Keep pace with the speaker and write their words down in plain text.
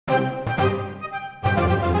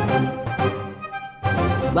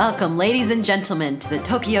Welcome, ladies and gentlemen, to the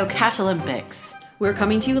Tokyo Cat Olympics. We're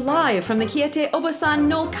coming to you live from the Kiete Obasan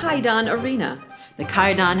no Kaidan Arena. The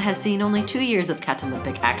Kaidan has seen only 2 years of Cat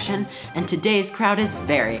Olympic action, and today's crowd is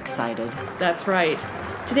very excited. That's right.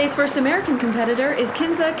 Today's first American competitor is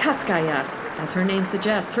Kinza Katskaya. As her name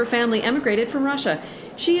suggests, her family emigrated from Russia.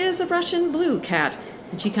 She is a Russian blue cat,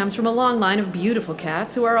 and she comes from a long line of beautiful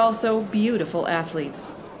cats who are also beautiful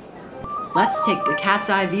athletes. Let's take a cat's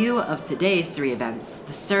eye view of today's 3 events: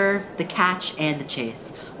 the serve, the catch, and the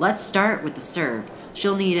chase. Let's start with the serve.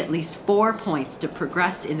 She'll need at least 4 points to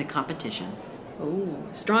progress in the competition. Ooh,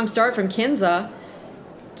 strong start from Kinza.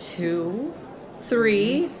 2,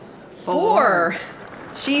 3, 4.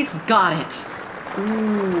 She's got it.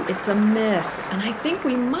 Ooh, it's a miss, and I think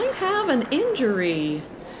we might have an injury.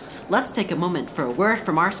 Let's take a moment for a word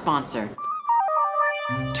from our sponsor.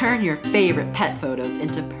 Turn your favorite pet photos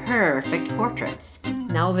into perfect portraits.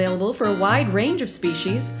 Now available for a wide range of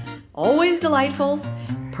species. Always delightful.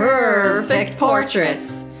 Perfect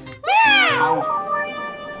portraits. Meow!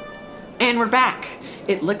 And we're back.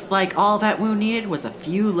 It looks like all that Wu needed was a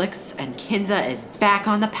few licks, and Kinza is back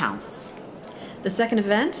on the pounce. The second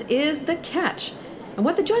event is the catch. And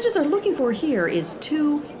what the judges are looking for here is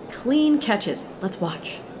 2 clean catches. Let's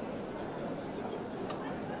watch.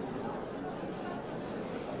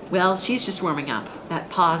 Well, she's just warming up. That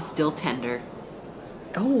paw's still tender.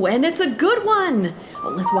 Oh, and it's a good one. Oh,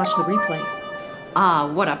 let's watch the replay. Ah,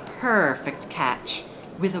 what a perfect catch,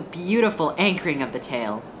 with a beautiful anchoring of the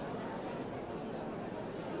tail.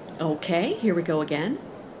 Okay, here we go again.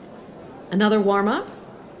 Another warm-up.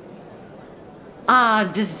 Ah,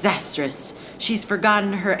 disastrous. She's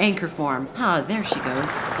forgotten her anchor form. Ah, there she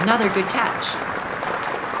goes. Another good catch.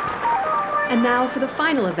 And now for the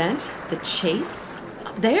final event, the chase.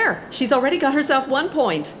 There, she's already got herself 1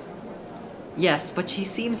 point. Yes, but she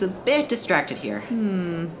seems a bit distracted here.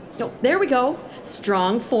 Oh, there we go.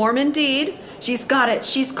 Strong form indeed. She's got it.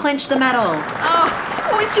 She's clinched the medal.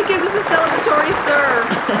 Oh, and she gives us a celebratory serve.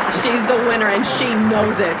 She's the winner and she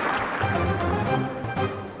knows it.